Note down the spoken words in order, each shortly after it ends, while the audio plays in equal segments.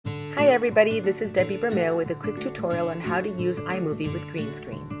Hi everybody, this is Debbie Bermeo with a quick tutorial on how to use iMovie with green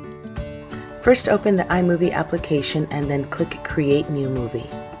screen. First, open the iMovie application and then click Create New Movie.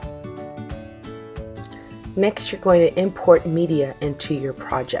 Next, you're going to import media into your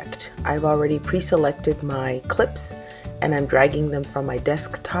project. I've already pre-selected my clips and I'm dragging them from my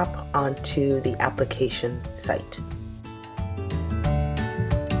desktop onto the application site.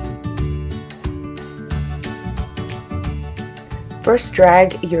 First,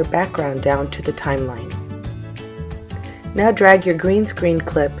 drag your background down to the timeline. Now drag your green screen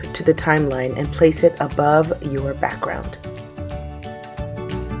clip to the timeline and place it above your background.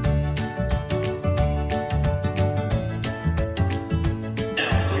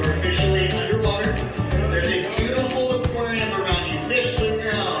 Now you're officially underwater. There's a beautiful aquarium around you. Fish swim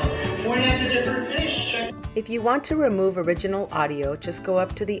around. Point at the different fish. If you want to remove original audio, just go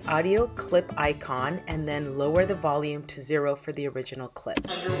up to the audio clip icon and then lower the volume to 0 for the original clip.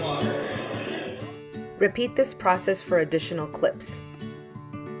 Underwater. Repeat this process for additional clips.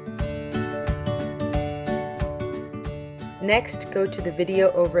 Next, go to the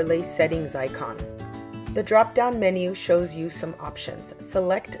Video Overlay Settings icon. The drop-down menu shows you some options.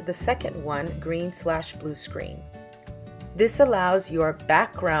 Select the second one, Green/Blue Screen. This allows your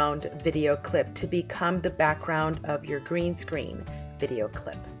background video clip to become the background of your green screen video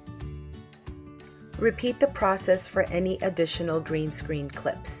clip. Repeat the process for any additional green screen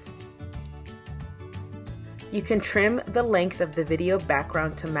clips. You can trim the length of the video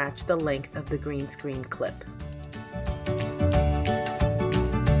background to match the length of the green screen clip.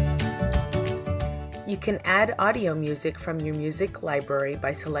 You can add audio music from your music library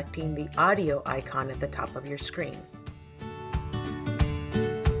by selecting the audio icon at the top of your screen.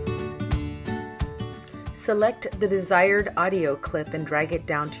 Select the desired audio clip and drag it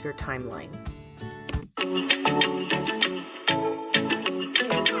down to your timeline.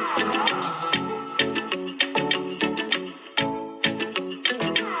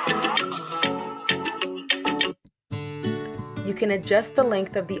 You can adjust the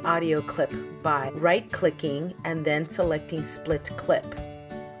length of the audio clip by right-clicking and then selecting Split Clip.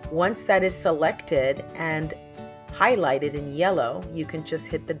 Once that is selected and highlighted in yellow, you can just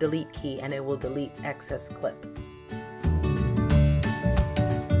hit the delete key and it will delete excess clip.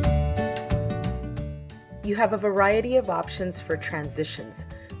 You have a variety of options for transitions.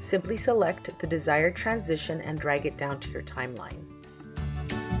 Simply select the desired transition and drag it down to your timeline.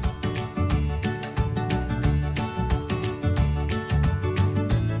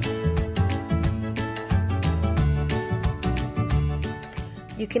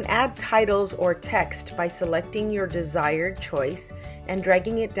 You can add titles or text by selecting your desired choice and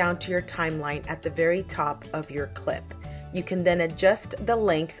dragging it down to your timeline at the very top of your clip. You can then adjust the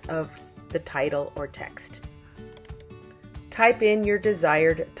length of the title or text. Type in your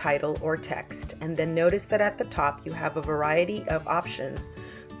desired title or text and then notice that at the top you have a variety of options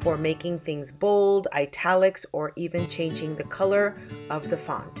for making things bold, italics, or even changing the color of the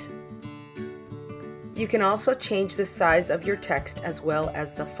font. You can also change the size of your text as well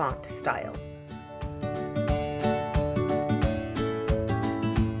as the font style.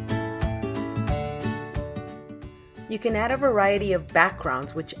 You can add a variety of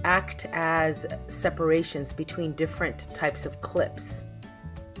backgrounds which act as separations between different types of clips.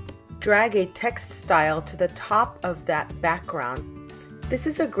 Drag a text style to the top of that background. This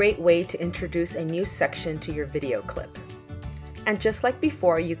is a great way to introduce a new section to your video clip. And just like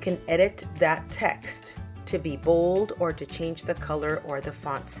before, you can edit that text to be bold or to change the color or the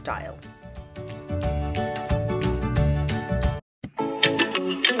font style.